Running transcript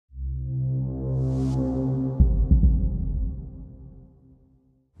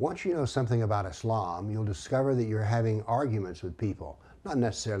Once you know something about Islam, you'll discover that you're having arguments with people. Not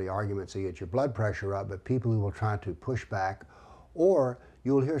necessarily arguments to get your blood pressure up, but people who will try to push back. Or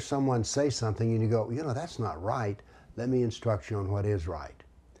you'll hear someone say something and you go, you know, that's not right. Let me instruct you on what is right.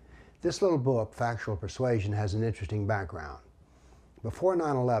 This little book, Factual Persuasion, has an interesting background. Before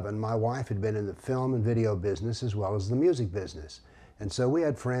 9/11, my wife had been in the film and video business as well as the music business. And so we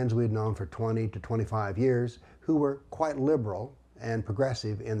had friends we had known for 20 to 25 years who were quite liberal and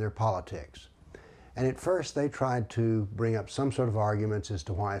progressive in their politics. And at first they tried to bring up some sort of arguments as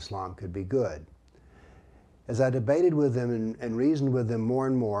to why Islam could be good. As I debated with them and reasoned with them more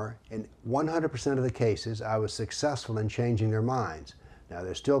and more, in 100% of the cases I was successful in changing their minds. Now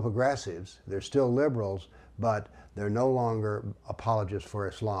they're still progressives, they're still liberals, but they're no longer apologists for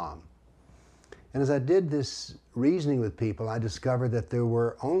Islam. And as I did this reasoning with people, I discovered that there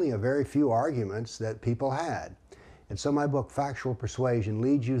were only a very few arguments that people had. And so my book, Factual Persuasion,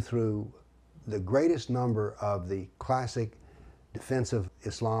 leads you through the greatest number of the classic defensive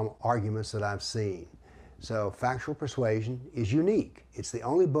Islam arguments that I've seen. So Factual Persuasion is unique. It's the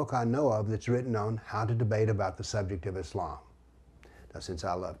only book I know of that's written on how to debate about the subject of Islam. Now, since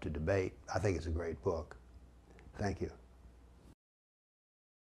I love to debate, I think it's a great book. Thank you.